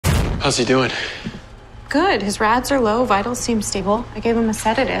How's he doing? Good. His rads are low, vitals seem stable. I gave him a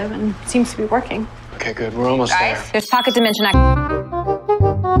sedative and it seems to be working. Okay, good. We're almost there. There's pocket dimension.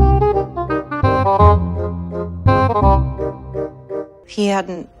 He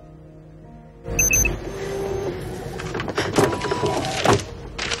hadn't.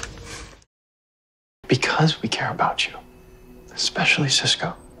 Because we care about you, especially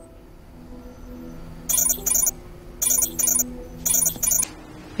Cisco.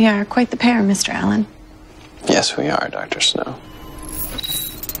 We are quite the pair, Mr. Allen. Yes, we are, Dr. Snow.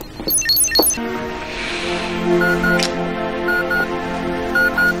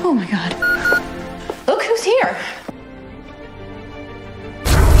 Oh my God. Look who's here.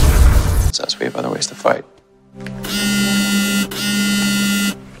 Says we have other ways to fight.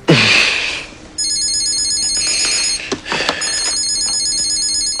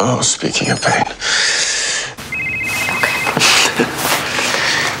 Oh, speaking of pain.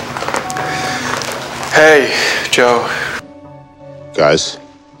 Hey, Joe. Guys,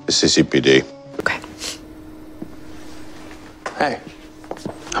 this is CPD. Okay. Hey.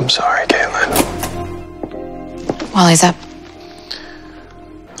 I'm sorry, Caitlin. While he's up.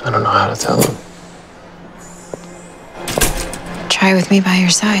 I don't know how to tell him. Try with me by your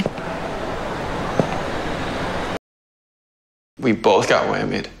side. We both got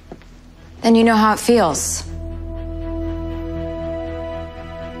whammied. Then you know how it feels.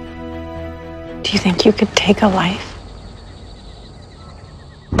 Do you think you could take a life?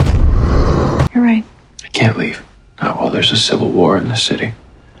 You're right. I can't leave. Not while there's a civil war in the city.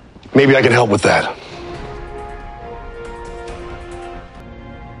 Maybe I can help with that.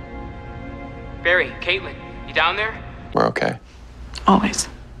 Barry, Caitlin, you down there? We're okay. Always.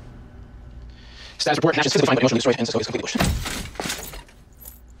 Status report matches physically fine, but emotionally destroyed and Cisco is completely bushed.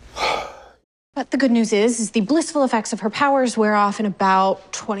 But the good news is the blissful effects of her powers wear off in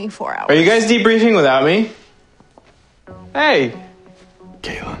about 24 hours. Are you guys debriefing without me? Hey,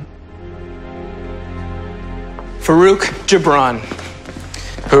 Caitlin. Farouk Gibran.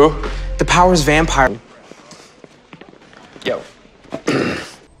 Who? The Powers vampire. Yo.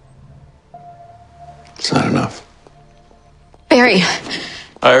 It's not enough. Barry.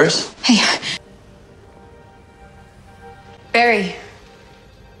 Iris? Hey. Barry.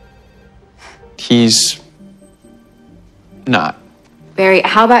 He's not. Barry,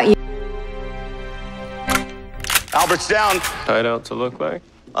 how about you? Albert's down. Tied out to look like?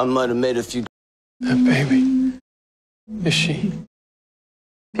 I might have made a few. That baby. Is she?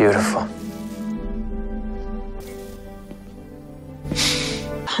 Beautiful.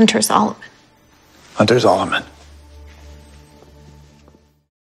 Hunter's Solomon. Hunter's Solomon.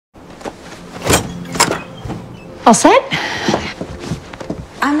 All set?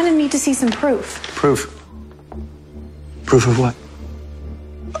 I'm gonna need to see some proof. Proof. Proof of what?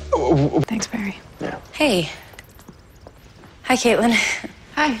 Thanks, Barry. Yeah. Hey. Hi, Caitlin.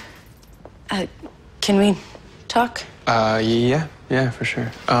 Hi. Can we talk? Yeah, for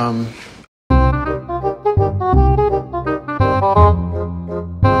sure.